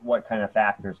kind of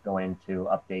factors go into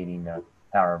updating the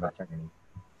power of attorney?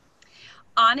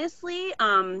 Honestly,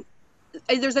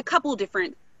 there's a couple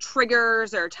different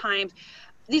triggers or times.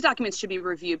 These documents should be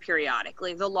reviewed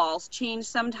periodically. The laws change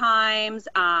sometimes,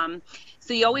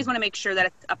 so you always want to make sure that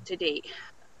it's up to date.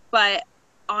 But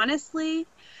honestly,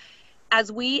 as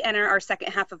we enter our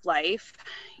second half of life,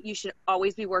 you should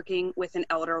always be working with an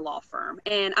elder law firm.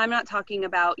 And I'm not talking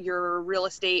about your real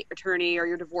estate attorney or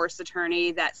your divorce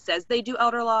attorney that says they do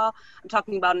elder law. I'm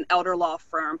talking about an elder law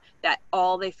firm that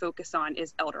all they focus on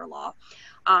is elder law.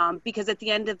 Because at the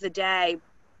end of the day,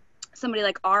 somebody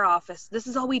like our office, this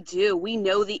is all we do. We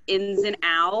know the ins and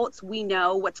outs. We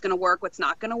know what's going to work, what's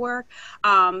not going to work.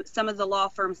 Some of the law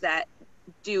firms that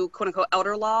do quote unquote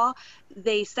elder law,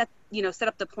 they set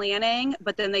up the planning,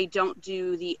 but then they don't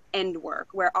do the end work,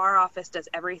 where our office does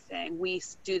everything. We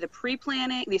do the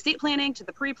pre-planning, the estate planning, to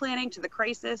the pre-planning, to the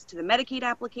crisis, to the Medicaid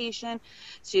application,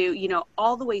 to,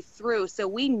 all the way through. So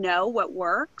we know what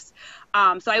works.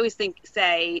 So I always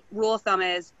say rule of thumb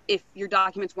is, if your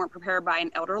documents weren't prepared by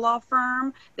an elder law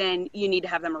firm, then you need to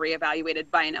have them reevaluated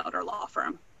by an elder law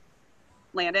firm.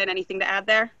 Landon, anything to add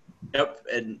there? Yep,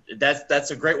 and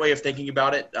that's a great way of thinking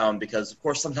about it, because of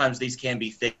course sometimes these can be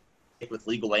thick with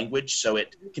legal language, so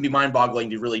it can be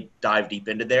mind-boggling to really dive deep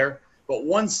into there. But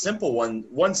one simple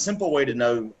way to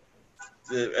know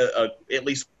at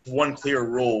least one clear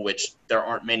rule, which there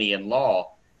aren't many in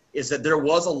law, is that there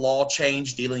was a law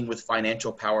change dealing with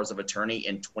financial powers of attorney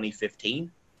in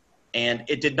 2015, and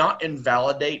it did not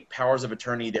invalidate powers of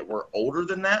attorney that were older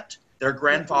than that. They're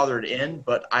grandfathered in,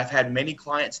 but I've had many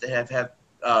clients that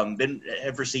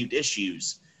have received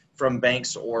issues from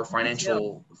banks or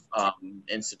financial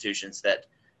institutions that,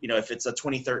 if it's a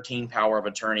 2013 power of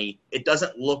attorney, it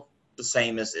doesn't look the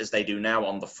same as they do now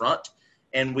on the front.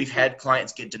 And we've had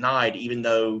clients get denied, even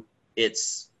though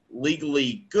it's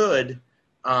legally good.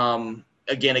 Again,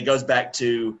 it goes back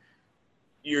to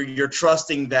you're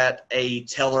trusting that a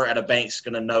teller at a bank's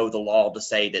going to know the law to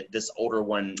say that this older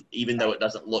one, even though it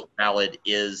doesn't look valid,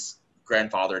 is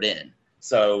grandfathered in.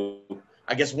 So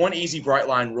I guess one easy bright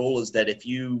line rule is that if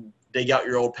you dig out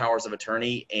your old powers of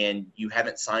attorney and you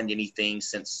haven't signed anything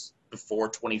since before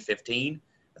 2015,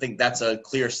 I think that's a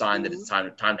clear sign that it's time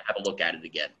to have a look at it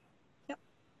again.